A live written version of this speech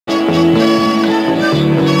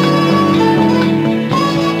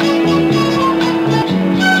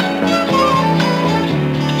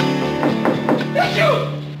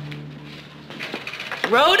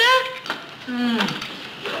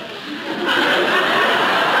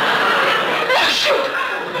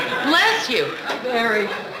Mary.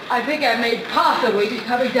 I think I may possibly be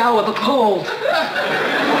coming down with a cold.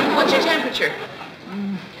 What's your temperature?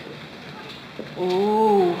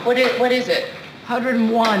 Ooh. What is it?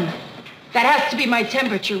 101. That has to be my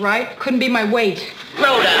temperature, right? Couldn't be my weight.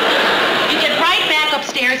 Rhoda, you get right back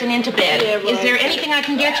upstairs and into bed. Yeah, right. Is there anything I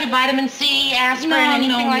can get you? Vitamin C, aspirin,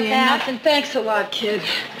 anything like that? Nothing. Thanks a lot, kid.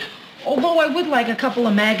 Although I would like a couple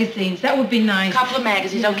of magazines. That would be nice. A couple of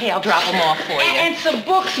magazines. Okay, I'll drop them off for you. And some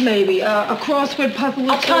books, maybe. A crossword puzzle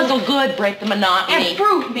or A puzzle, good. Break the monotony. And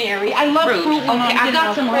fruit, Mary. I love fruit. Okay, I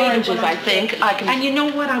got some oranges, I think. I can... And you know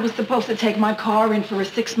what? I was supposed to take my car in for a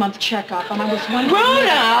 6-month checkup, and I was wondering...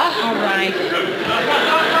 Rhoda! All right.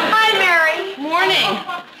 Hi, Mary. Morning.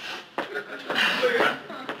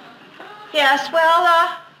 Yes,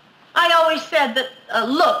 well, I always said that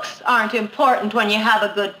looks aren't important when you have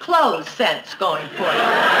a good clothes sense going for you.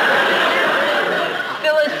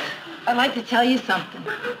 Phyllis, I'd like to tell you something.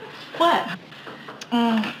 What?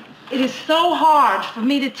 It is so hard for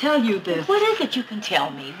me to tell you this. What is it you can tell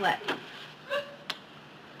me? What?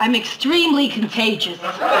 I'm extremely contagious.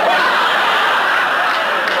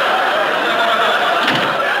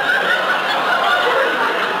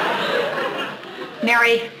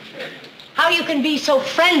 Mary, how you can be so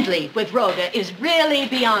friendly with Rhoda is really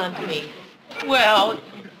beyond me. Well,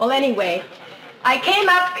 Anyway, I came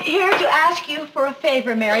up here to ask you for a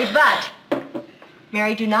favor, Mary, but,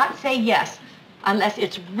 Mary, do not say yes unless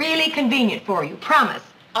it's really convenient for you. Promise.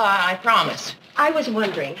 I promise. I was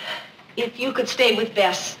wondering if you could stay with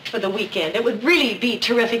Bess for the weekend. It would really be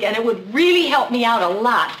terrific, and it would really help me out a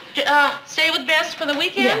lot. Stay with Bess for the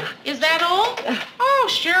weekend? Yeah. Is that all? Oh,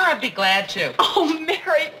 sure, I'd be glad to. Oh,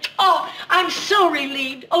 Mary. Oh, I'm so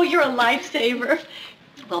relieved. Oh, you're a lifesaver.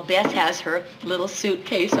 Well, Bess has her little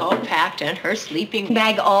suitcase all packed and her sleeping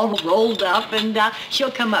bag all rolled up, and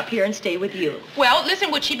she'll come up here and stay with you. Well,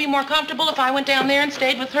 listen, would she be more comfortable if I went down there and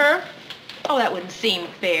stayed with her? Oh, that wouldn't seem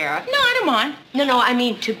fair. No, I don't mind. No, I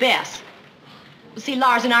mean to Bess. See,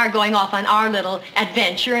 Lars and I are going off on our little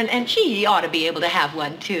adventure, and she ought to be able to have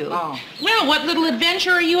one, too. Oh. Well, what little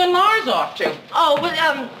adventure are you and Lars off to? Oh, but,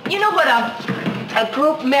 you know what a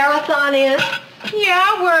group marathon is?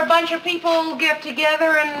 Yeah, where a bunch of people get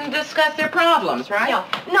together and discuss their problems, right? Yeah,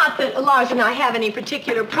 not that Lars and I have any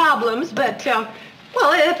particular problems, but,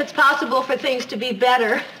 well, if it's possible for things to be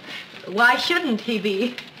better, why shouldn't he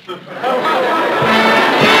be?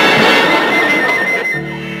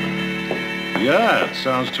 Yeah, it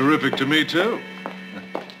sounds terrific to me, too.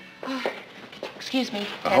 Excuse me.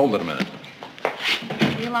 Hold it a minute.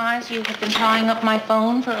 You realize you have been tying up my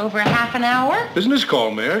phone for over half an hour? Business call,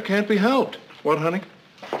 Mayor. Can't be helped. What, honey?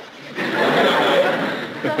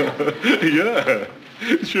 Yeah.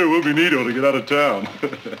 Sure will be neato to get out of town.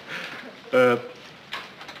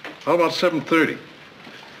 How about 7:30?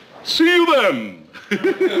 See you then.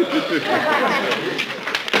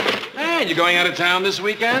 Hey, you going out of town this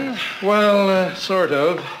weekend? Well, sort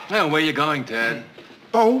of. Well, where you going, Ted?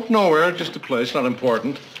 Oh, nowhere. Just a place. Not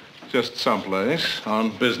important. Just someplace.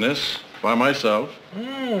 On business. By myself.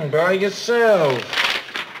 By yourself.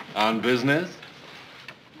 On business?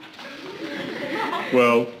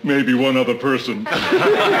 Well, maybe one other person.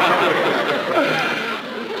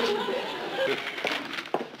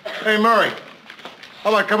 Hey, Murray, how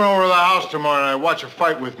about coming over to the house tomorrow night and watch a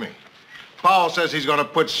fight with me? Powell says he's going to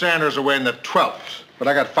put Sanders away in the 12th, but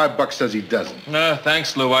I got $5 says he doesn't.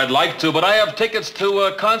 Thanks, Lou. I'd like to, but I have tickets to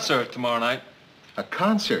a concert tomorrow night. A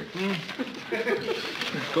concert?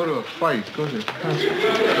 Go to a fight. Go to a concert.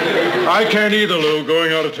 I can't either, Lou,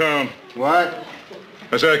 going out of town. What?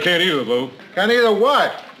 I said I can't either, Lou. Can't either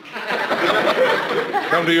what?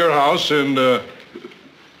 Come to your house and,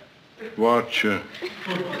 watch,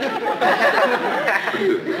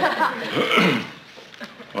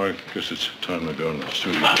 I guess it's time to go to the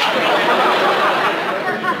studio.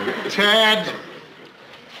 Ted,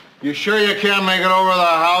 you sure you can't make it over to the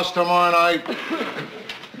house tomorrow night?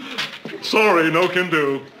 Sorry, no can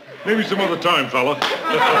do. Maybe some other time, fella.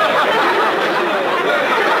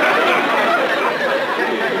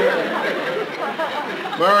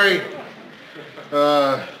 Murray,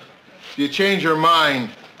 you change your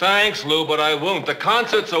mind. Thanks, Lou, but I won't. The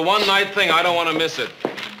concert's a one-night thing. I don't want to miss it.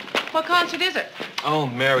 What concert is it? Oh,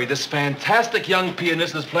 Mary, this fantastic young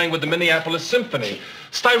pianist is playing with the Minneapolis Symphony.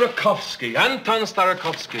 Styrakovsky, Anton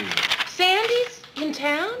Styrakovsky. Sandy's in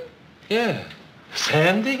town? Yeah.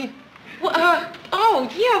 Sandy? Well, oh,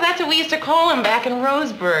 yeah, that's what we used to call him back in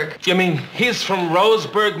Roseburg. You mean he's from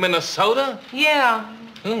Roseburg, Minnesota? Yeah.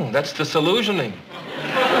 That's disillusioning.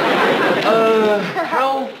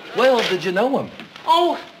 How well did you know him?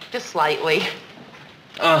 Oh, just slightly.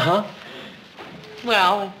 Uh-huh.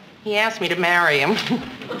 Well, He asked me to marry him.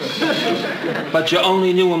 But you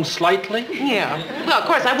only knew him slightly? Yeah. Well, of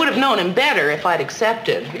course, I would have known him better if I'd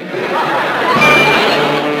accepted.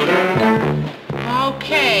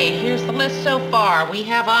 Okay, here's the list so far. We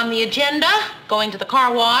have on the agenda going to the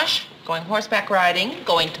car wash, going horseback riding,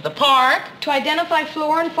 going to the park. To identify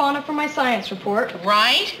flora and fauna for my science report.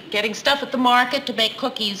 Right, getting stuff at the market to bake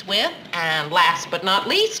cookies with. And last but not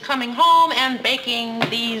least, coming home and baking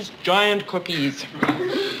these giant cookies.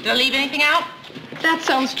 Did I leave anything out? That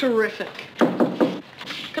sounds terrific.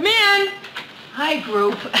 Come in. Hi,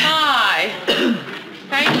 group. Hi.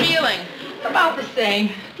 How you feeling? About the same.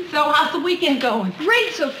 So, how's the weekend going?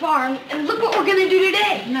 Great so far, and look what we're gonna do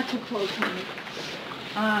today. Not too close, honey.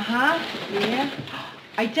 Uh-huh, yeah.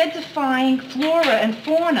 Identifying flora and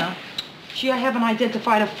fauna. Gee, I haven't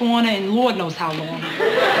identified a fauna in Lord knows how long.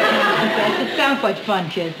 It sounds like fun,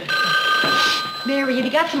 kids. Mary, have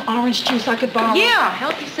you got some orange juice I could borrow? Yeah,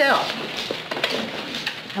 help yourself.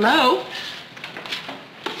 Hello?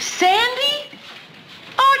 Sandy?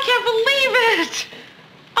 Oh, I can't believe it.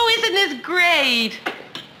 Oh, isn't this great?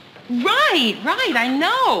 Right, I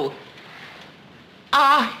know.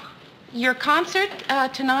 Your concert,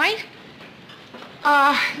 tonight?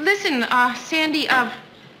 Listen, Sandy,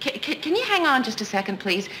 can you hang on just a second,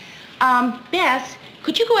 please? Bess,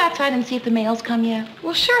 could you go outside and see if the mail's come yet?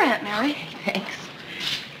 Well, sure, Aunt Mary. Thanks.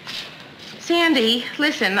 Sandy,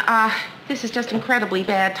 listen, this is just incredibly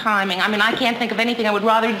bad timing. I mean, I can't think of anything I would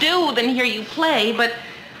rather do than hear you play, but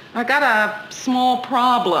I got a small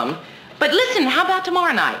problem. But listen, how about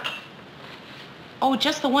tomorrow night? Oh,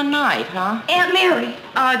 just the one night, huh? Aunt Mary.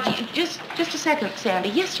 Just a second, Sandy.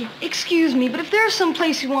 Yes, you... Excuse me, but if there's some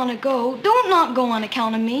place you want to go, don't not go on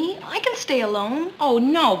account of me. I can stay alone. Oh,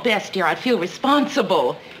 no, Bess, dear, I'd feel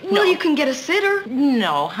responsible. Well, No. you can get a sitter.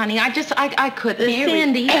 No, honey, I couldn't. Mary.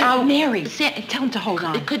 Sandy, Mary, tell him to hold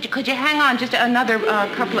on. Could you hang on just another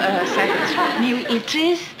couple of seconds? Mary, it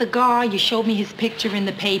is the guy you showed me his picture in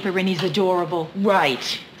the paper, and he's adorable.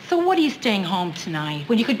 Right. So what are you staying home tonight?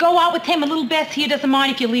 When you could go out with him, a little Bess here doesn't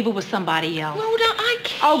mind if you leave her with somebody else. Rhoda, I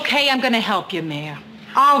can't. Okay, I'm going to help you, Mayor.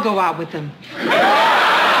 I'll go out with him.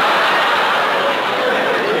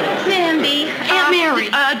 Sandy. Aunt Mary.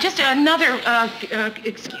 Just another,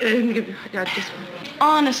 just...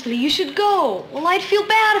 Honestly, you should go. Well, I'd feel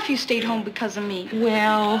bad if you stayed home because of me.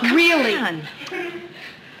 Well... Really?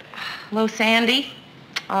 Hello, Sandy.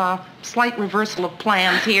 Slight reversal of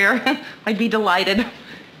plans here. I'd be delighted.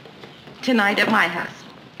 Tonight at my house.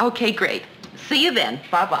 Okay, great. See you then.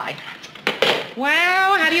 Bye-bye.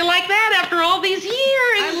 Wow, how do you like that after all these years?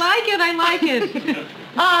 I like it.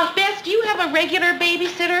 Bess, do you have a regular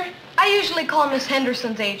babysitter? I usually call Miss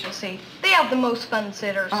Henderson's agency. They have the most fun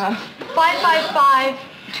sitters.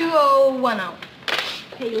 555-2010.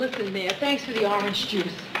 Hey, listen, Mayor, thanks for the orange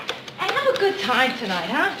juice. And have a good time tonight,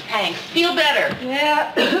 huh? Thanks. Feel better.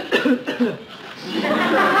 Yeah.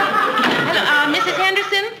 Hello, Mrs.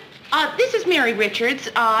 Henderson? This is Mary Richards,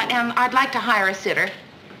 and I'd like to hire a sitter.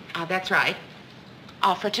 That's right.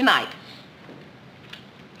 For tonight.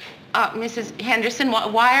 Mrs. Henderson,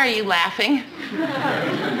 why are you laughing?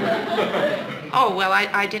 Oh, well,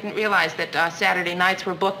 I didn't realize that Saturday nights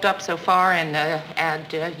were booked up so far and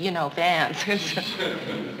vans.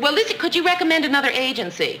 Well, listen, could you recommend another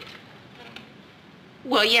agency?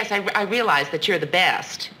 Well, yes, I realize that you're the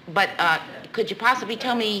best, but could you possibly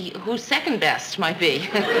tell me who's second best might be?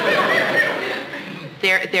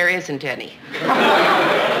 There isn't any.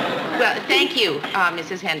 Well, thank you,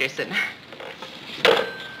 Mrs. Henderson.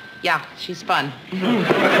 Yeah, she's fun.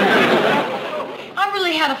 I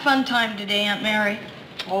really had a fun time today, Aunt Mary.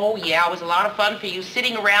 Oh, yeah, it was a lot of fun for you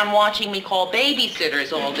sitting around watching me call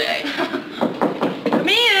babysitters all day. Come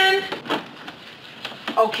in.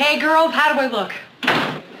 Okay, girls, how do I look?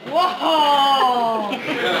 Whoa!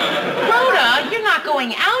 Rhoda, you're not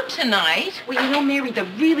going out tonight. Well, you know, Mary, the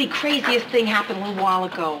really craziest thing happened a little while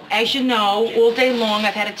ago. As you know, all day long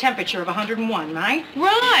I've had a temperature of 101, right?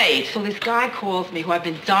 Right. So this guy calls me who I've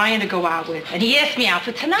been dying to go out with, and he asked me out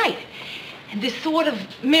for tonight. And this sort of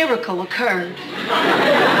miracle occurred.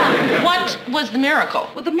 What was the miracle?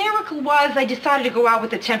 Well, the miracle was I decided to go out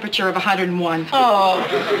with a temperature of 101. Oh.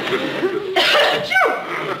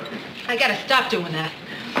 I gotta stop doing that.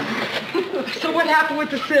 So what happened with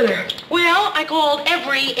the sitter? Well, I called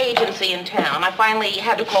every agency in town. I finally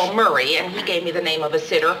had to call Murray, and he gave me the name of a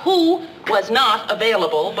sitter who was not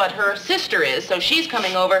available, but her sister is, so she's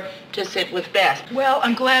coming over to sit with Beth. Well,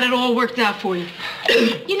 I'm glad it all worked out for you.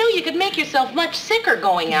 You know, you could make yourself much sicker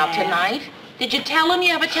going out tonight. Did you tell him you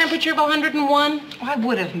have a temperature of 101? I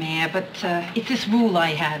would have, Mayor, but it's this rule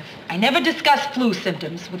I have. I never discuss flu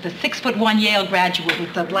symptoms with the 6'1" Yale graduate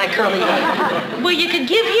with the black curly hair. Well, you could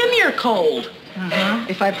give him your cold. Uh-huh.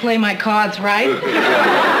 If I play my cards right. Bye-bye.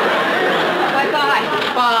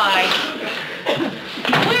 Bye.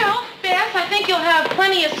 Well, Beth, I think you'll have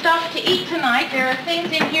plenty of stuff to eat tonight. There are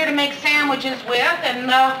things in here to make sandwiches with, and,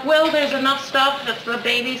 well, there's enough stuff that the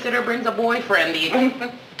babysitter brings a boyfriend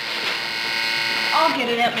even. I'll get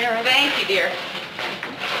it, Aunt Mary. Thank you, dear.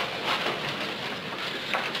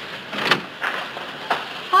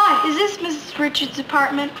 Hi, is this Mrs. Richards'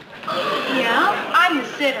 apartment? Yeah, I'm the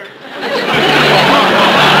sitter.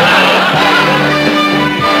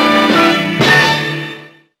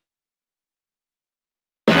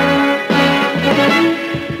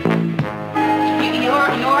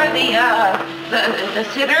 You're the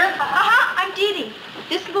sitter? I'm Dee Dee.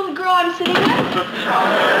 This little girl I'm sitting with?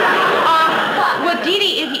 Well, Dee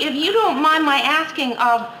Dee, if you don't mind my asking,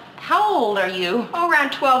 how old are you? Oh,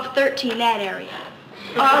 around 12, 13, that area.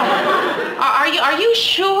 Are you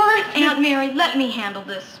sure? Aunt Mary, let me handle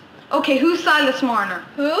this. Okay, who's Silas Marner?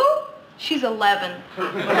 Who? She's 11.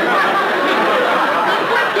 What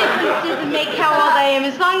difference does it make how old I am,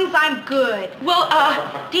 as long as I'm good? Well,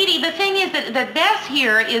 Dee Dee, the thing is that Bess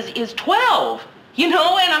here is 12. You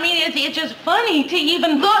know, and I mean, it's just funny to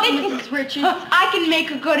even... Look, Mrs. Richards, I can make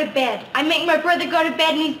her go to bed. I make my brother go to bed,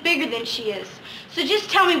 and he's bigger than she is. So just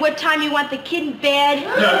tell me what time you want the kid in bed.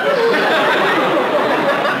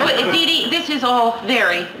 Well, Dee Dee, this is all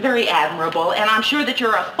very, very admirable, and I'm sure that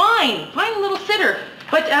you're a fine little sitter.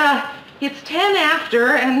 But, it's 10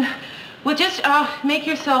 after, and well, just, make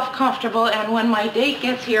yourself comfortable, and when my date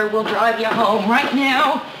gets here, we'll drive you home. Right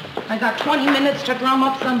now, I got 20 minutes to drum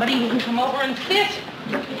up somebody who can come over and sit.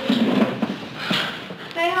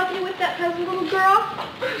 Can I help you with that present, little girl?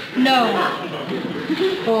 No.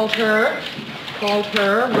 Called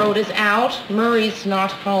her. Rhoda's out. Murray's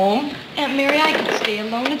not home. Aunt Mary, I can stay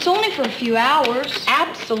alone. It's only for a few hours.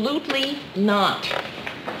 Absolutely not.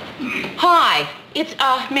 Hi, it's,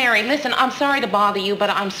 Mary. Listen, I'm sorry to bother you, but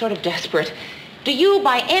I'm sort of desperate. Do you,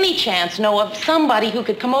 by any chance, know of somebody who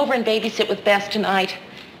could come over and babysit with Bess tonight?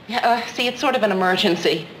 See, it's sort of an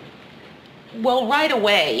emergency. Well, right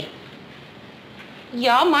away.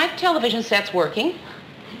 Yeah, my television set's working.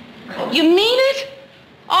 You mean it?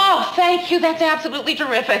 Oh, thank you. That's absolutely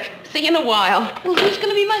terrific. See you in a while. Well, who's going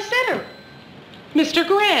to be my sitter? Mr.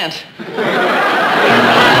 Grant.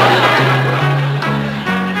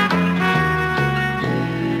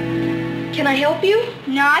 Can I help you?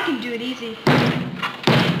 No, I can do it easy.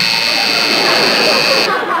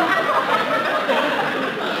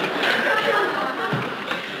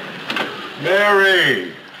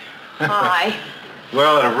 Mary! Hi.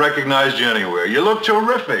 Well, I'd have recognized you anywhere. You look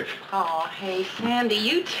terrific. Oh, hey, Sandy,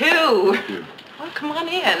 you too. Thank you. Well, come on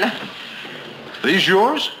in. These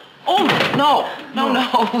yours? Oh, no.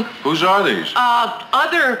 Whose are these?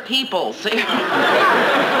 Other people's. That's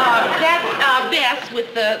Bess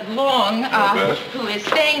with the long, Bess. who is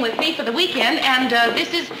staying with me for the weekend, and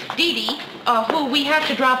this is Dee Dee, who we have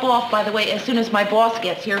to drop off, by the way, as soon as my boss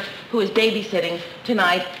gets here, who is babysitting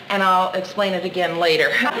tonight, and I'll explain it again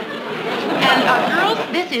later. And, girls,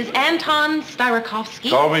 this is Anton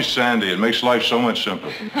Styrakovsky. Call me Sandy. It makes life so much simpler.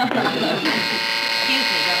 Excuse me,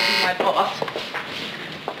 that'll be my boss.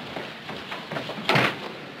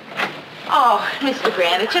 Oh, Mr.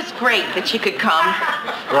 Grant, it's just great that you could come.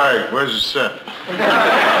 Right. Where's the set?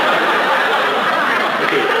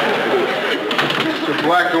 It's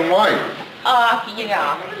black and white.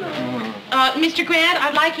 Yeah. Mr. Grant,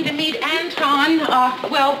 I'd like you to meet Anton,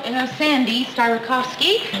 Sandy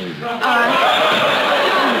Styrakovsky.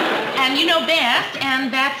 And you know Bess, and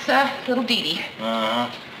that's, little Dee Dee. Uh-huh.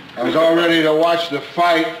 I was all ready to watch the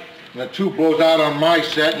fight, and the two blows out on my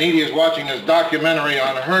set, and Edie is watching this documentary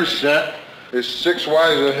on her set. There's 6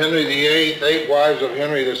 wives of Henry VIII, 8 wives of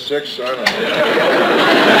Henry VI, I don't know.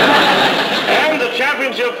 And the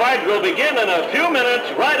championship fight will begin in a few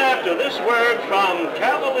minutes right after this word from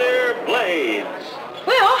Cavalier Blades.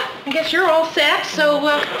 Well, I guess you're all set, so,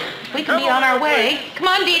 we can be on our way. Come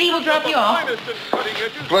on, Dee Dee, we'll drop you off.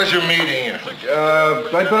 Pleasure meeting you. I'd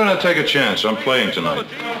better not take a chance. I'm playing tonight.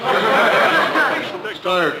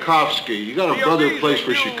 Styrakovsky, you got a brother who plays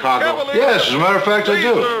for Chicago? Yes, as a matter of fact, I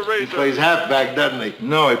do. He plays halfback, doesn't he?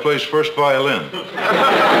 No, he plays first violin.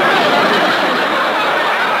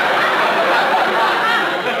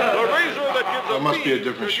 That must be a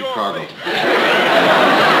different Chicago. Well,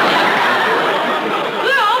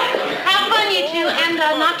 have fun, you two, and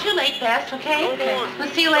not too late, Bess, okay? We'll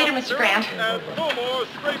see you later, Mr. Grant.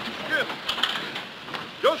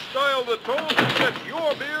 Just dial the tone to get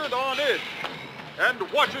your beard on edge and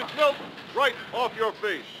watch it melt right off your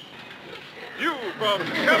face. You from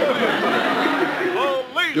Cavalier.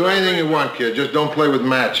 Do anything you want, kid. Just don't play with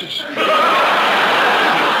matches.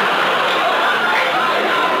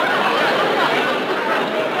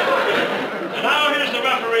 Now here's the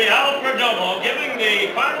referee, Al Perdomo, giving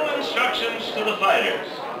the final instructions to the fighters.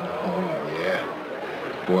 Oh, yeah.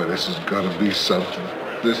 Boy, this is gonna be something.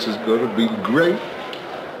 This is gonna be great.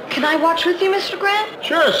 Can I watch with you, Mr. Grant?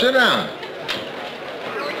 Sure, sit down.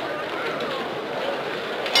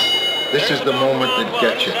 This is the moment that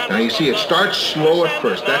gets you. Now, you see, it starts slow at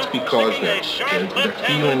first. That's because they're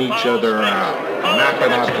feeling each other out,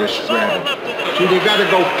 mapping out their strategy. See, they got to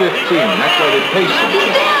go 15. That's why they pace them.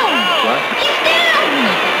 He's down! What? He's down!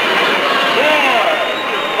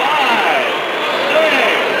 4, 5,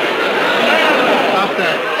 6, 7, Stop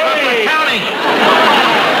that. Stop the counting.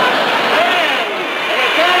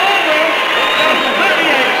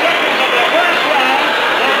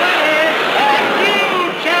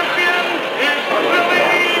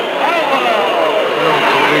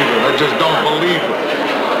 I just don't believe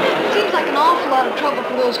it. Seems like an awful lot of trouble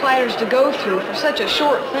for those fighters to go through for such a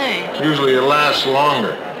short thing. Usually it lasts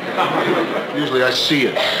longer. Usually I see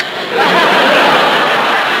it.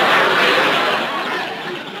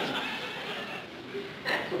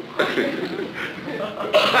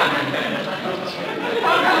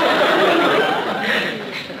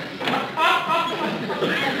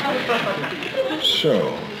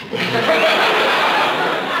 So.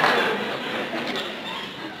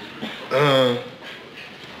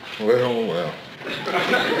 Well.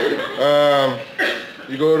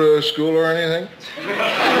 You go to school or anything?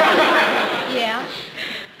 Yeah.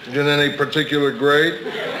 In any particular grade?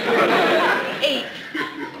 8.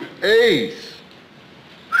 8th.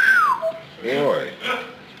 Boy.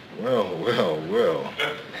 Well.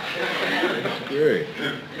 That's great.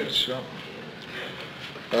 That's something.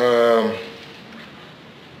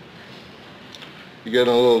 You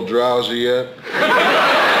getting a little drowsy yet?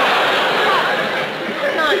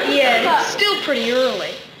 Not yet. It's still pretty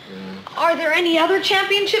early. Are there any other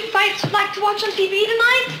championship fights you'd like to watch on TV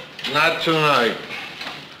tonight? Not tonight.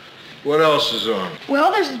 What else is on?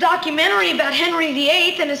 Well, there's a documentary about Henry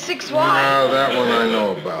VIII and his 6 wives. No, that one I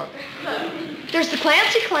know about. There's the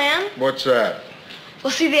Clancy Clan. What's that?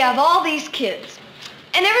 Well, see, they have all these kids.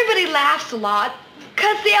 And everybody laughs a lot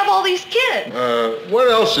because they have all these kids. What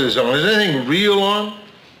else is on? Is anything real on?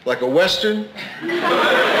 Like a Western?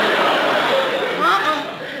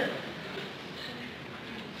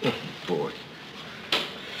 Boy.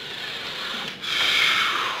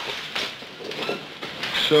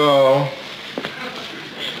 So,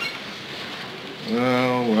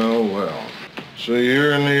 well. So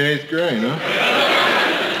you're in the 8th grade, huh?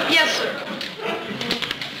 Yes, sir.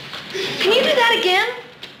 Can you do that again?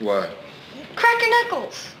 What? Crack your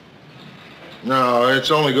knuckles. No,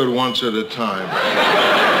 it's only good once at a time.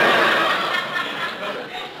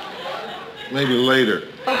 Maybe later.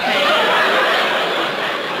 Okay.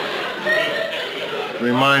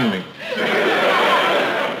 Remind me.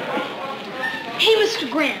 Hey, Mr.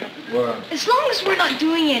 Grant. What? As long as we're not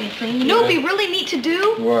doing anything, you know what'd be really neat to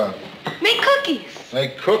do? What? Make cookies.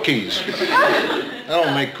 Make cookies. I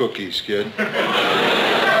don't make cookies, kid.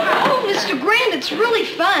 Oh, Mr. Grant, it's really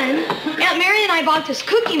fun. Aunt Mary and I bought this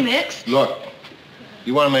cookie mix. Look,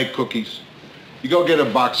 you want to make cookies? You go get a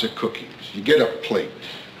box of cookies. You get a plate.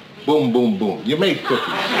 Boom, boom, boom. You made cookies.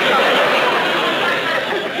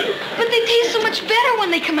 But they taste so much better when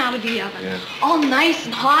they come out of the oven. Yeah. All nice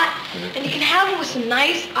and hot. Yeah. And you can have them with some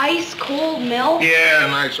nice ice-cold milk. Yeah,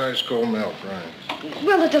 nice ice-cold milk, right.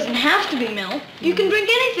 Well, it doesn't have to be milk. You can drink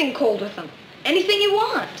anything cold with them. Anything you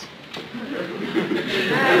want.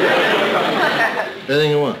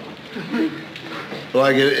 Anything you want.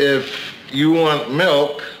 Like if you want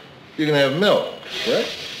milk, you can have milk, right?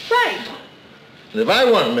 Right. And if I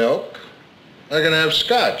want milk, I can have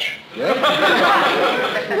scotch, right?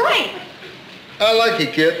 Right. I like you,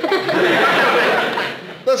 kid.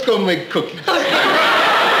 Let's go make cookies.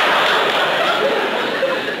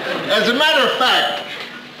 As a matter of fact,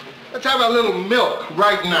 let's have a little milk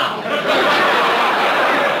right now.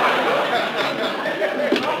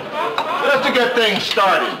 Just to get things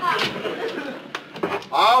started.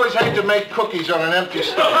 I always hate to make cookies on an empty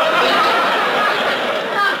stomach.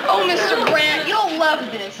 Oh, Mr. Grant, you'll love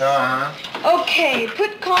this. Uh-huh. Okay,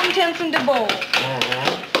 put contents into bowl.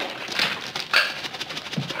 Mm-hmm.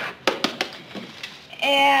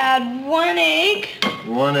 Add 1 egg.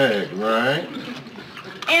 1 egg, right?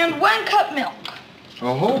 And 1 cup milk.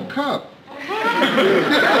 A whole cup.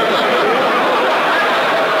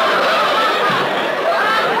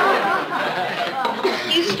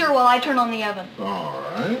 I turn on the oven. All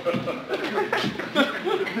right.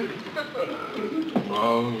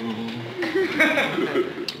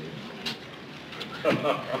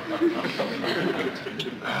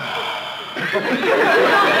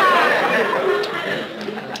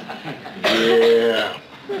 Yeah.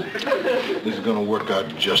 This is gonna work out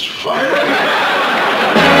just fine.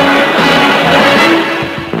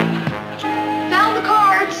 Found the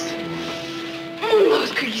cards.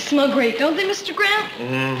 Those cookies smell great, don't they, Mr. Grant?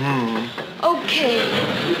 Mm-hmm. Okay.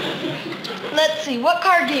 Let's see, what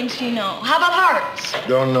card games do you know? How about hearts?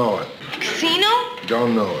 Don't know it. Casino?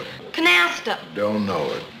 Don't know it. Canasta? Don't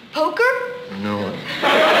know it. Poker? No.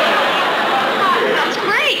 That's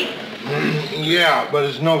great. Yeah, but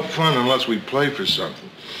it's no fun unless we play for something.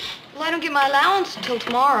 Well, I don't get my allowance until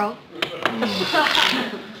tomorrow.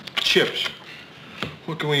 Chips.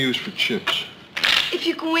 What can we use for chips? If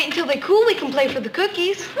you can wait until they cool, we can play for the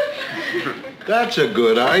cookies. That's a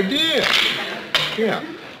good idea. Yeah.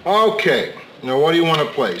 Okay. Now, what do you want to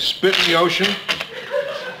play? Spit in the ocean?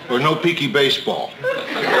 Or no peaky baseball?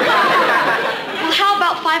 Well, how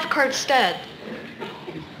about 5-card stud?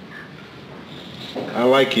 I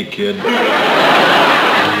like you, kid.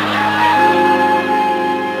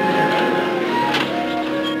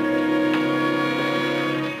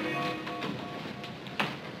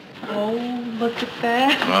 Oh, look at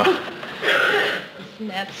that. Huh? Isn't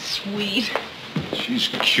that sweet? She's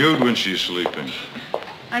cute when she's sleeping.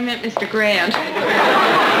 I meant Mr. Grant. I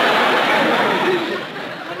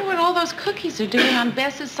wonder what all those cookies are doing on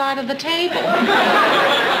Bess's side of the table.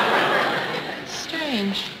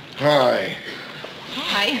 Strange. Hi.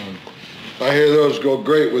 Hi. I hear those go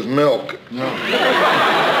great with milk. No.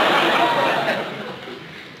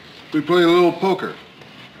 We play a little poker.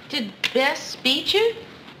 Did Bess beat you?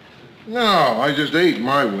 No, I just ate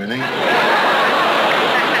my winning.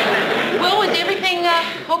 Well, was everything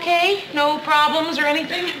okay? No problems or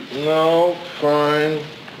anything? No, fine.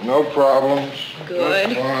 No problems.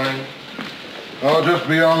 Good. Fine. I'll just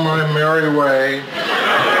be on my merry way.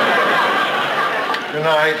 Good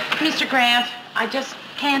night. Mr. Grant, I just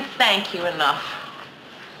can't thank you enough.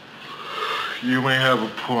 You may have a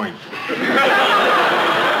point.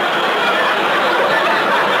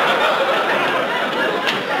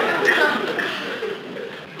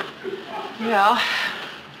 Well,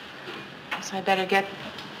 guess I better get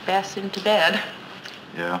Bess into bed.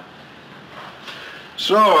 Yeah.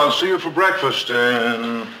 So, I'll see you for breakfast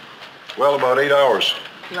in, well, about 8 hours.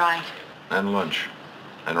 Right. And lunch.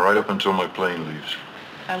 And right up until my plane leaves.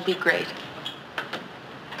 That'll be great.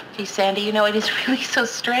 Gee, Sandy, you know, it is really so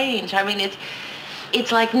strange. I mean,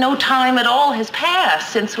 it's like no time at all has passed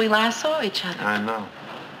since we last saw each other. I know.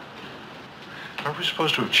 Aren't we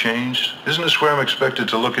supposed to have changed? Isn't this where I'm expected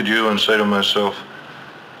to look at you and say to myself,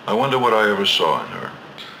 I wonder what I ever saw in her?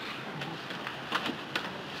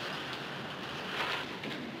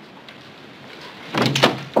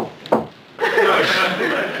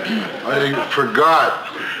 I forgot.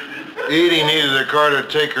 Edie needed a car to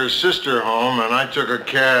take her sister home, and I took a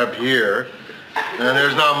cab here. And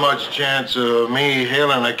there's not much chance of me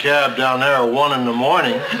hailing a cab down there at 1 in the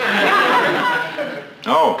morning.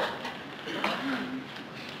 Oh.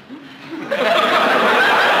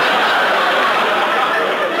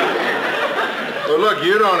 Well, look,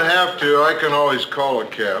 you don't have to. I can always call a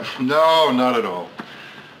cab. No, not at all.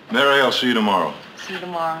 Mary, I'll see you tomorrow. See you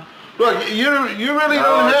tomorrow. Look, you really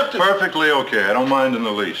don't have to. Perfectly okay. I don't mind in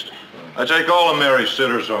the least. I take all of Mary's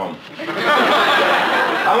sitters home.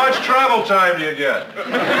 How much travel time do you get?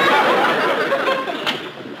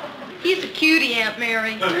 He's a cutie, Aunt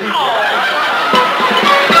Mary.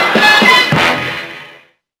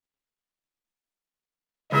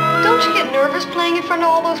 Don't you get nervous playing in front of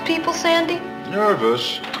all those people, Sandy?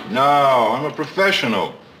 Nervous? No, I'm a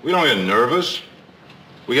professional. We don't get nervous.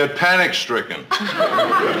 We get panic-stricken.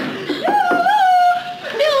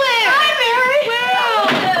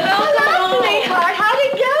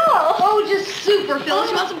 Phyllis,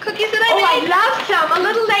 you want some cookies that I Oh, made? I'd love some. A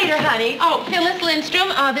little later, honey. Oh, Phyllis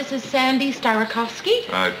Lindstrom, this is Sandy Styrakovsky.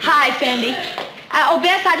 Hi, Sandy.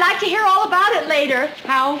 Bess, I'd like to hear all about it later.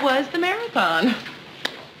 How was the marathon?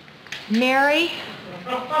 Mary,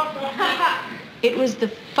 it was the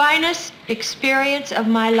finest experience of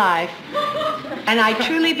my life. And I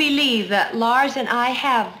truly believe that Lars and I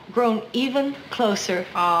have grown even closer,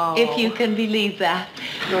 if you can believe that.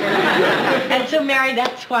 And so, Mary,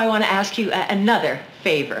 that's why I want to ask you another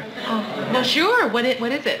favor. Oh, well, sure. What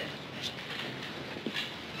is it?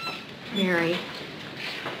 Mary,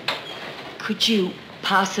 could you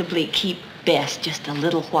possibly keep Bess just a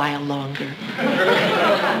little while longer.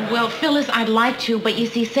 Well, Phyllis, I'd like to, but you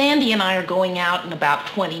see, Sandy and I are going out in about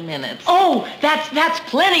 20 minutes. Oh, that's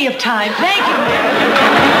plenty of time. Thank you,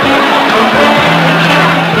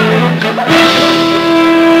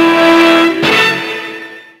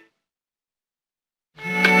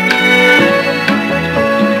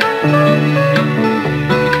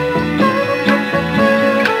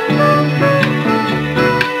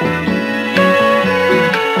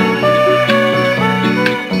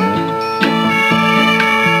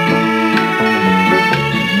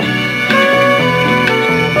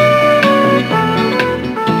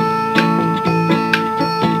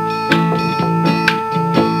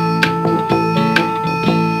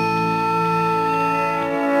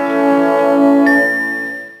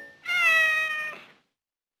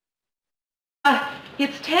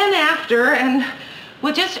 It's 10 after, and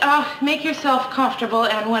we'll just make yourself comfortable,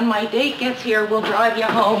 and when my date gets here, we'll drive you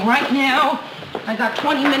home. Right now, I got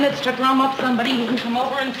 20 minutes to drum up somebody who can come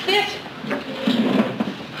over and sit. Can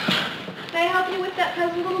I help you with that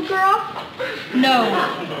puzzle, little girl? No.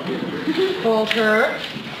 Called her.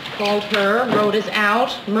 Rhoda's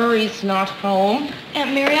out. Murray's not home.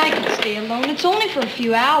 Aunt Mary, I can stay alone. It's only for a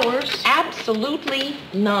few hours. Absolutely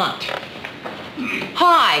not.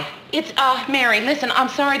 Hi, it's, Mary. Listen, I'm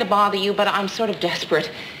sorry to bother you, but I'm sort of desperate.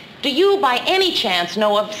 Do you, by any chance,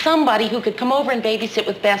 know of somebody who could come over and babysit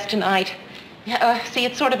with Bess tonight? See,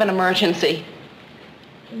 it's sort of an emergency.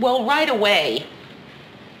 Well, right away.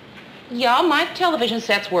 Yeah, my television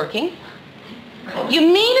set's working. You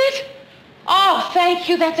mean it? Oh, thank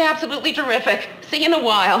you. That's absolutely terrific. See you in a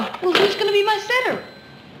while. Well, who's going to be my sitter?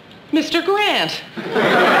 Mr. Grant.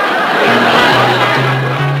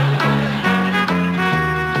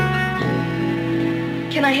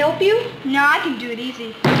 Can I help you? No, I can do it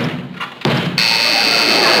easy.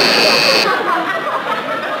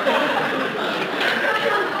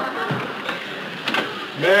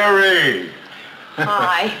 Mary!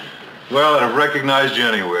 Hi. Well, I'd have recognized you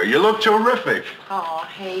anywhere. You look terrific. Oh,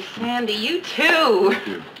 hey, Sandy, you too. Thank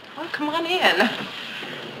you. Well, come on in.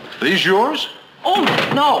 These yours? Oh,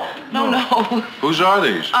 no. Whose are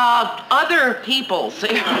these? Other people's.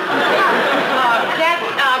 That's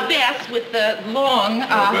Bess with the long,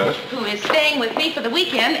 Bess. who is staying with me for the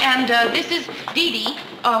weekend, and this is Dee Dee,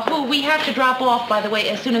 who we have to drop off, by the way,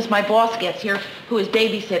 as soon as my boss gets here, who is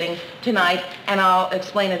babysitting tonight, and I'll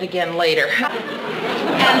explain it again later.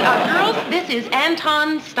 And, girls, this is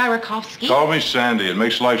Anton Styrakovsky. Call me Sandy. It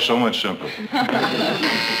makes life so much simpler. Excuse me,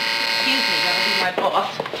 that'll be my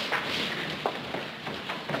boss.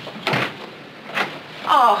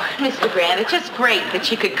 Oh, Mr. Grant, it's just great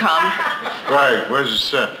that you could come. Right. Where's the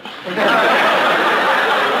set?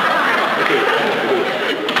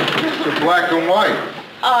 It's black and white.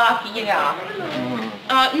 Yeah.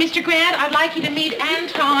 Mr. Grant, I'd like you to meet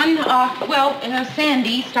Anton,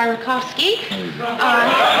 Sandy Styrakovsky.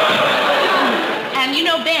 And you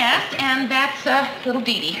know Bess, and that's little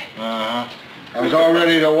Dee Dee. I was all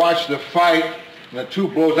ready to watch the fight, and the two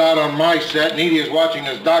blows out on my set, and Edie is watching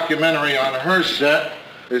this documentary on her set.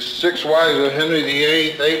 There's 6 wives of Henry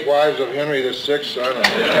VIII, 8 wives of Henry VI, I don't know.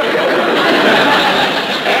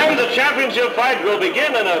 And the championship fight will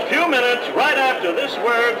begin in a few minutes right after this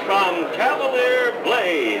word from Cavalier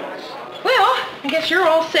Blades. Well, I guess you're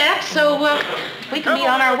all set, so we can be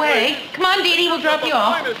on our way. Come on, Dee Dee, we'll drop you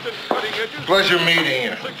off. Pleasure meeting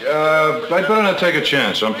you. I'd better not take a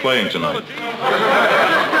chance. I'm playing tonight.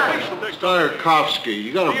 Styrakovsky,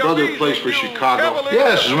 you got a brother who plays for Chicago?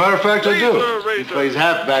 Yes, as a matter of fact, I do. He plays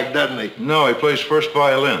halfback, doesn't he? No, he plays first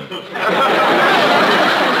violin.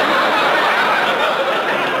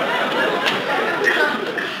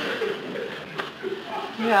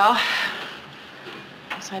 Well,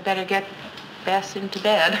 guess I better get Bess into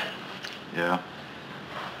bed. Yeah.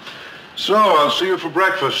 So, I'll see you for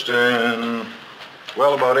breakfast in,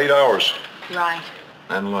 well, about 8 hours. Right.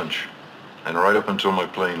 And lunch. And right up until my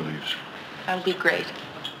plane leaves. That'll be great.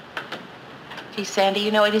 Gee, Sandy, you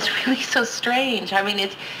know, it is really so strange. I mean,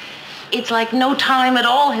 it's like no time at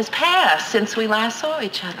all has passed since we last saw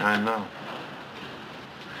each other. I know.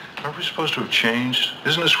 Aren't we supposed to have changed?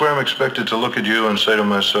 Isn't this where I'm expected to look at you and say to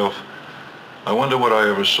myself, I wonder what I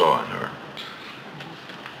ever saw in her?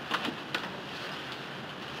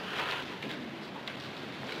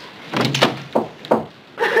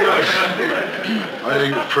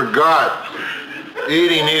 I forgot.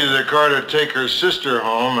 Edie needed a car to take her sister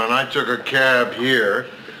home, and I took a cab here.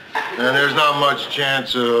 And there's not much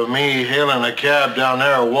chance of me hailing a cab down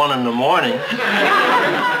there at 1 in the morning.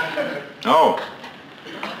 Oh.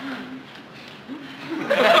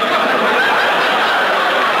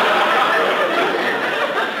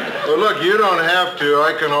 Well, look, Look, you don't have to.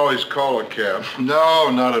 I can always call a cab.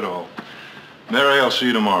 No, not at all. Mary, I'll see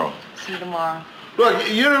you tomorrow. See you tomorrow. Look,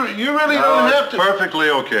 you really don't have to.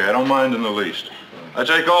 Perfectly okay. I don't mind in the least. I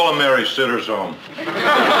take all of Mary's sitters home.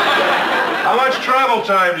 How much travel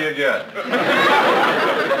time do you get?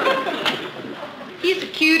 He's a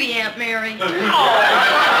cutie, Aunt Mary.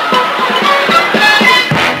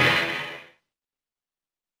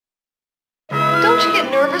 Don't you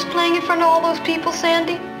get nervous playing in front of all those people,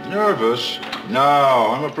 Sandy? Nervous?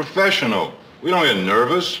 No, I'm a professional. We don't get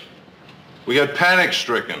nervous. We get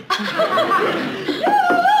panic-stricken.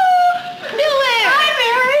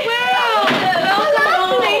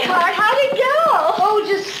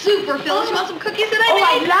 Phyllis, you want some cookies that I Oh, made?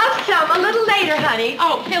 I'd love some. A little later, honey.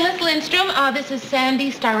 Oh, Phyllis Lindstrom, this is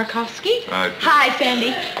Sandy Styrakovsky. Hi,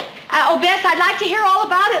 Sandy. Bess, I'd like to hear all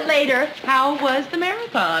about it later. How was the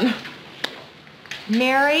marathon?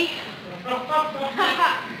 Mary,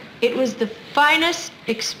 it was the finest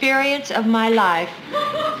experience of my life.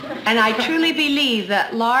 And I truly believe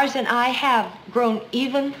that Lars and I have grown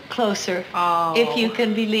even closer, if you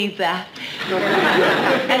can believe that.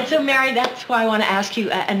 And so, Mary, that's why I want to ask you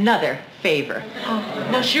another favor. Oh,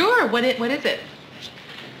 well, sure. What is it?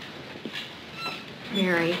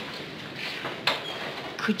 Mary,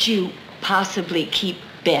 could you possibly keep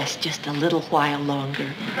Bess just a little while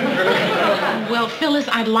longer? Well, Phyllis,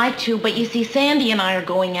 I'd like to, but you see, Sandy and I are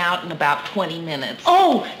going out in about 20 minutes.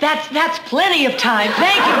 Oh, that's plenty of time.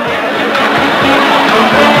 Thank you,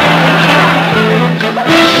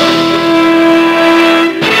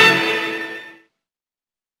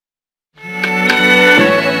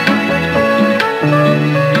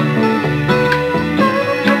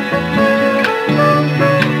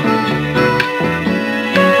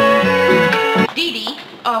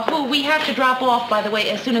 who we have to drop off, by the way,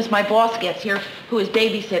 as soon as my boss gets here, who is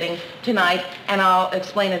babysitting tonight, and I'll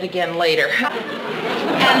explain it again later.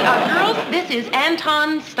 And, girls, this is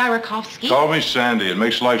Anton Styrakovsky. Call me Sandy. It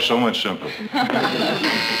makes life so much simpler. Excuse me,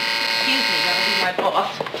 that'll be my boss.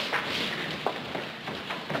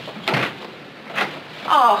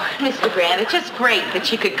 Oh, Mr. Grant, it's just great that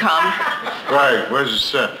you could come. Right, where's the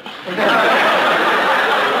set?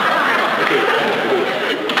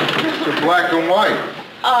 It's black and white.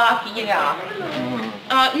 Yeah.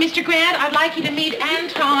 Mr. Grant, I'd like you to meet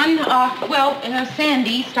Anton,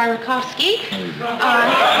 Sandy Styrakovsky.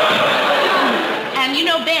 And you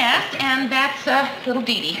know Bess, and that's, little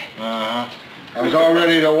Dee Dee. I was all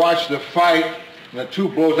ready to watch the fight, and the two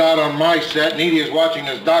blows out on my set, and Edie is watching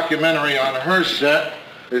this documentary on her set.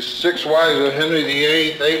 There's 6 wives of Henry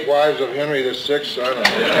VIII, 8 wives of Henry VI, I don't know.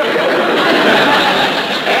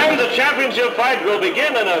 And the championship fight will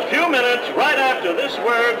begin in a few minutes right after this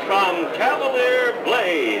word from Cavalier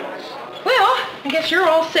Blades. Well, I guess you're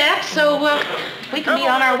all set, so we can be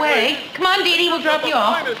on our way. Come on, Dee Dee, we'll drop you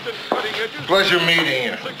off. Pleasure meeting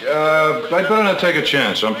you. I'd better not take a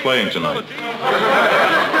chance. I'm playing tonight.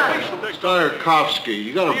 Styrakovsky,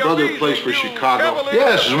 you got a brother who plays for Chicago?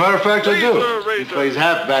 Yes, as a matter of fact, I do. He plays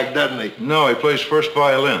halfback, doesn't he? No, he plays first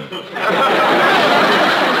violin.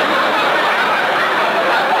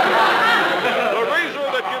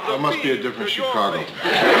 That must be a different Chicago. Well,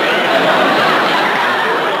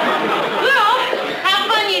 have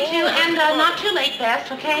fun, you two, and not too late,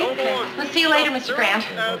 Bess, okay? We'll see you later, Mr. Grant.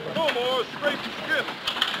 And no more scraped skin.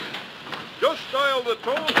 Just dial the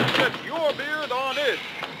tone and set your beard on edge.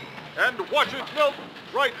 And watch it melt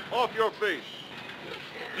right off your face.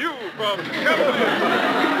 You from Cavalier.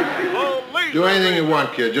 Do anything you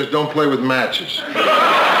want, kid. Just don't play with matches.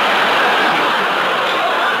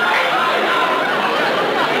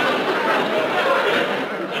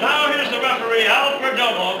 Now here's the referee, Al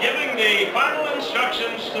Perdomo, giving the final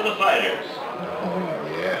instructions to the fighters.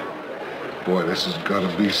 Oh, yeah. Boy, this is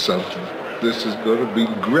gonna be something. This is gonna be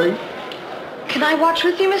great. Can I watch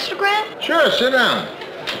with you, Mr. Grant? Sure, sit down.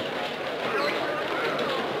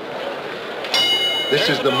 This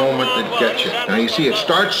is the moment that gets you. Now, you see, it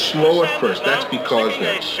starts slow at first. That's because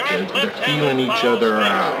they're feeling each other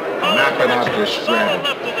out, mapping out their strategy.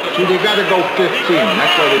 See, they got to go 15.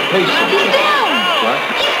 That's why they pace them. He's down! What?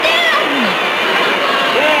 He's down!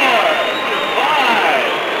 4, 5,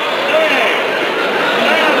 6,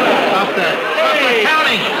 7, Stop that. Stop the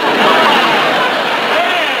counting.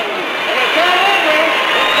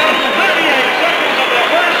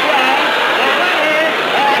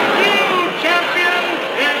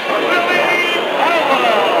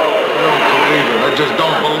 I just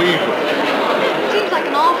don't believe it. It seems like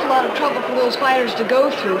an awful lot of trouble for those fighters to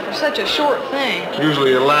go through for such a short thing.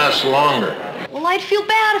 Usually it lasts longer. Well, I'd feel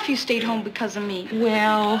bad if you stayed home because of me.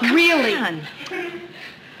 Well, Really?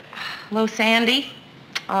 Hello, Sandy.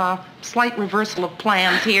 Slight reversal of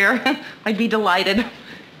plans here. I'd be delighted.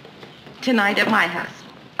 Tonight at my house.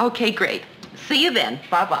 Okay, great. See you then.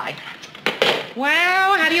 Bye-bye.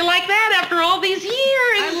 Wow, how do you like that after all these years?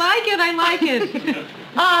 I like it.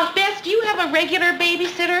 Bess, do you have a regular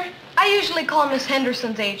babysitter? I usually call Miss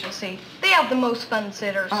Henderson's agency. They have the most fun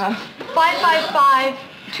sitters.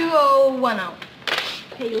 555-2010.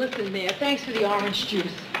 Hey, listen there. Thanks for the orange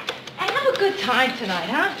juice. And have a good time tonight,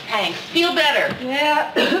 huh? Thanks. Feel better.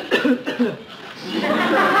 Yeah.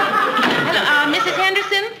 Hello, Mrs.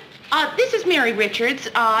 Henderson? This is Mary Richards,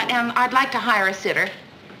 and I'd like to hire a sitter.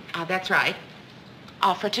 That's right.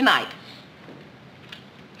 For tonight.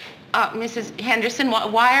 Mrs. Henderson,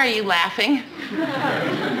 why are you laughing?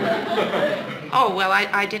 Oh, well,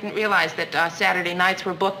 I didn't realize that Saturday nights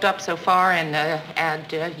were booked up so far and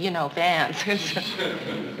you know, vans.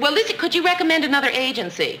 Well, listen, could you recommend another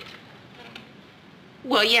agency?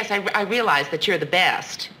 Well, yes, I realize that you're the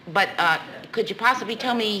best, but could you possibly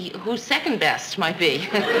tell me who's second best might be?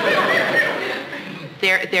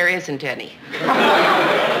 There isn't any.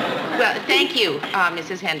 Well, thank you,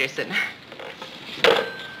 Mrs. Henderson.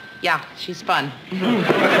 Yeah, she's fun.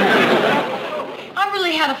 I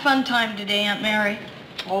really had a fun time today, Aunt Mary.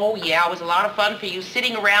 Oh, yeah, it was a lot of fun for you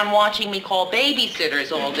sitting around watching me call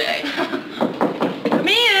babysitters all day. Come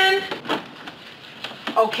in.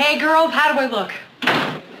 Okay, girls, how do I look?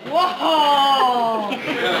 Whoa!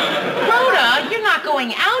 Rhoda, you're not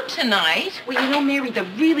going out tonight. Well, you know, Mary, the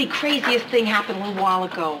really craziest thing happened a little while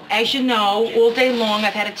ago. As you know, all day long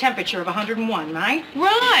I've had a temperature of 101, right?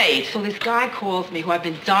 Right. So this guy calls me who I've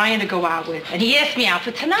been dying to go out with, and he asked me out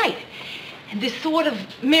for tonight. And this sort of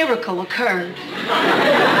miracle occurred.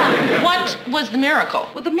 What was the miracle?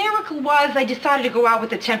 Well, the miracle was I decided to go out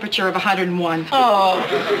with a temperature of 101. Oh.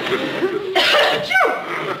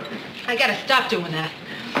 I gotta stop doing that.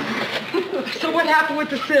 So what happened with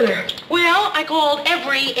the sitter? Well, I called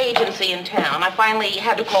every agency in town. I finally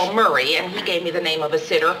had to call Murray, and he gave me the name of a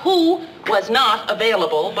sitter who was not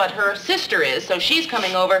available, but her sister is, so she's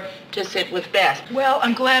coming over to sit with Beth. Well,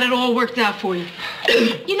 I'm glad it all worked out for you.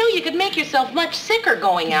 You know, you could make yourself much sicker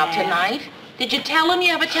going out tonight. Did you tell him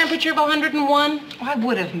you have a temperature of 101? I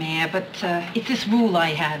would have, Mayor, but it's this rule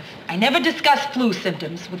I have. I never discuss flu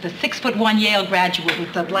symptoms with the 6'1" Yale graduate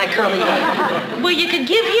with the black curly hair. Well, you could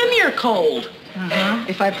give him your cold. Uh-huh.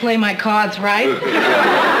 If I play my cards right. Bye-bye.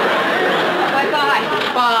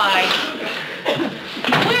 Bye.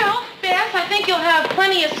 Well, Beth, I think you'll have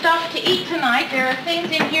plenty of stuff to eat tonight. There are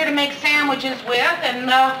things in here to make sandwiches with, and,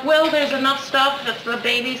 well, there's enough stuff that the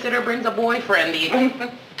babysitter brings a boyfriend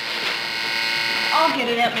even. I'll get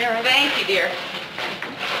it, Aunt Mary. Thank you, dear.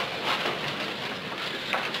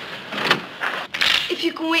 If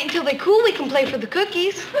you can wait until they cool, we can play for the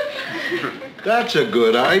cookies. That's a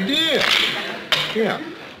good idea. Yeah.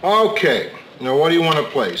 Okay. Now, what do you want to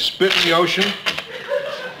play? Spit in the ocean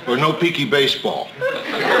or no peaky baseball? Well,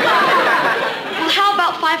 how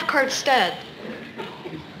about 5-card stud?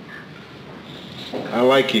 I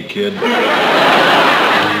like you, kid.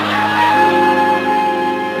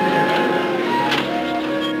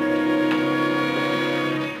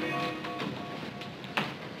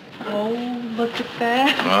 Look at that.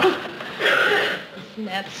 Isn't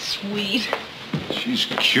that sweet? She's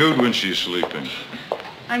cute when she's sleeping.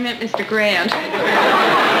 I meant Mr. Grant. I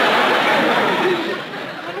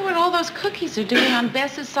wonder what all those cookies are doing on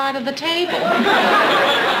Bess's side of the table.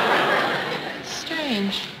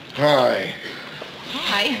 Strange. Hi.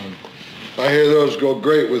 Hi. I hear those go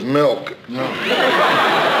great with milk. No.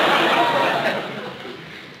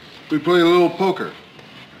 We play a little poker.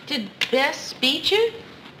 Did Bess beat you?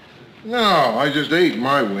 No, I just ate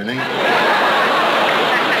my winning.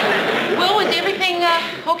 Well, was everything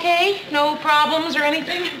okay? No problems or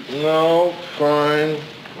anything? No, fine.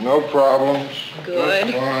 No problems. Good.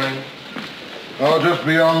 Just fine. I'll just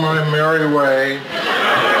be on my merry way.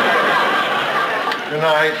 Good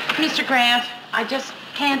night. Mr. Grant, I just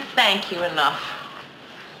can't thank you enough.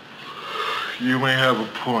 You may have a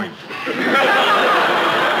point.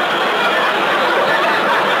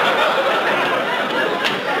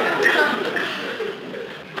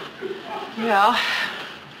 Well,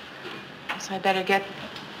 guess I better get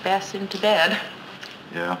Bess into bed.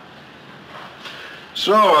 Yeah.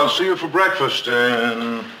 So, I'll see you for breakfast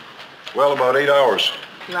in, well, about 8 hours.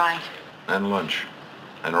 Right. And lunch.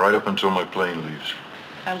 And right up until my plane leaves.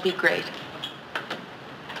 That'll be great.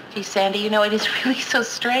 Gee, Sandy, you know, it is really so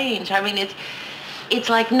strange. I mean, it's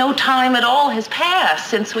like no time at all has passed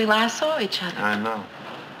since we last saw each other. I know.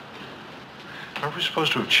 Aren't we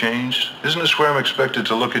supposed to have changed? Isn't this where I'm expected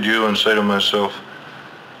to look at you and say to myself,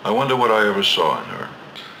 I wonder what I ever saw in her?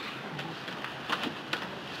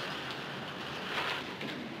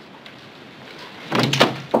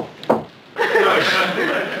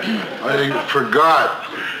 I forgot.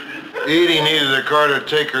 Edie needed a car to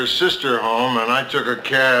take her sister home, and I took a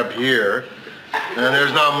cab here. And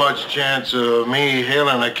there's not much chance of me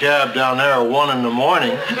hailing a cab down there at 1 in the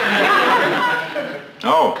morning.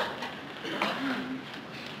 Oh.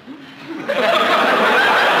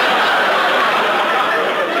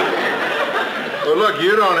 Well, look,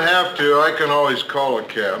 you don't have to. I can always call a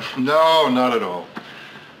cab. No, not at all.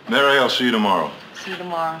 Mary, I'll see you tomorrow. See you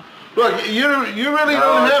tomorrow. Look, you really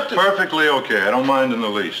don't have to. Perfectly okay. I don't mind in the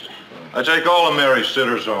least. I take all of Mary's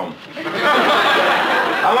sitters home.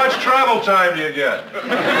 How much travel time do you get?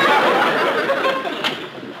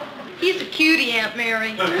 He's a cutie, Aunt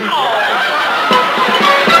Mary.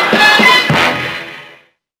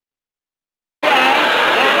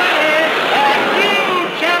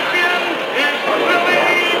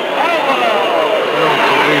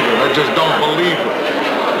 I just don't believe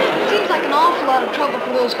it. Seems like an awful lot of trouble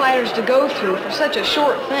for those fighters to go through for such a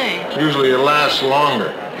short thing. Usually it lasts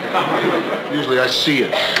longer. Usually I see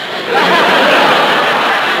it.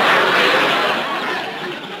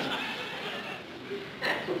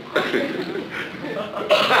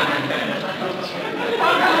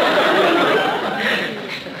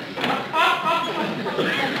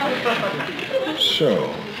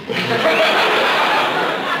 So.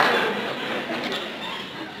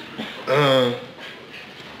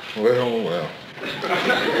 Well.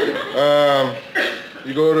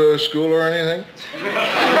 You go to school or anything?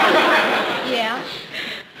 Yeah.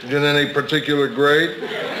 In any particular grade?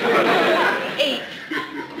 8th.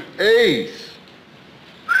 8th?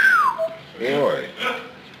 Boy.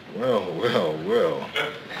 Well.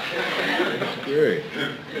 That's great.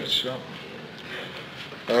 That's something.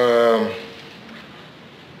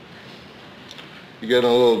 You getting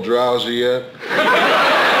a little drowsy yet?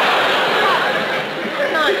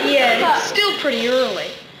 Not yet. It's still pretty early.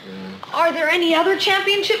 Are there any other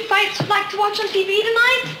championship fights you'd like to watch on TV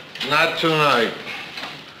tonight? Not tonight.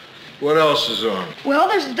 What else is on? Well,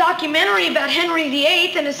 there's a documentary about Henry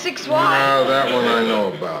VIII and his 6 wives. No, that one I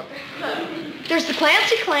know about. There's the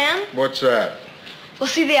Clancy clan. What's that? Well,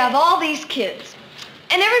 see, they have all these kids.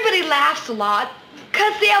 And everybody laughs a lot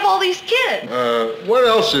because they have all these kids. What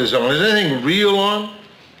else is on? Is anything real on?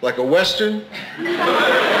 Like a Western?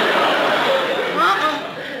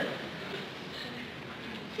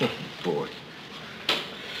 Boy.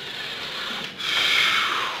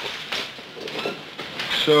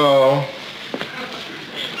 So,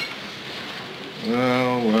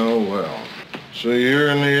 well. So you're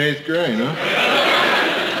in the 8th grade, huh?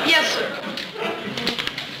 Yes, sir.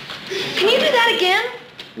 Can you do that again?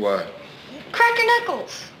 What? Crack your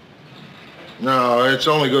knuckles. No, it's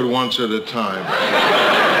only good once at a time.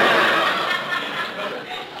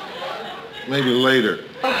 Maybe later.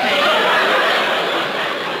 Okay.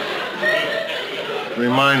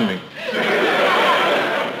 Remind me.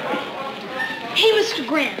 Hey, Mr.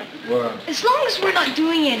 Grant. What? As long as we're not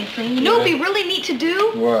doing anything, you know what would be really neat to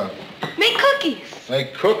do? What? Make cookies.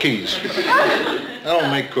 Make cookies? I don't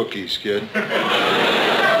make cookies, kid.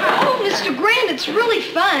 Oh, Mr. Grant, it's really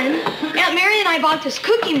fun. Aunt Mary and I bought this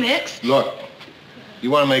cookie mix. Look, you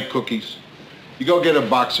want to make cookies? You go get a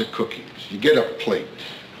box of cookies. You get a plate.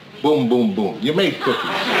 Boom, boom, boom. You made cookies.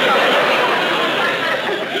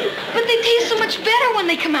 But they taste so much better when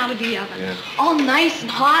they come out of the oven. Yeah. All nice and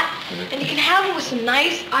hot. Yeah. And you can have them with some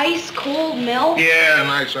nice ice-cold milk. Yeah,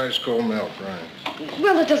 nice ice-cold milk, right.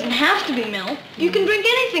 Well, it doesn't have to be milk. You can drink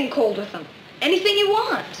anything cold with them. Anything you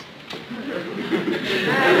want.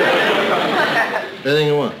 Anything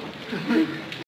you want.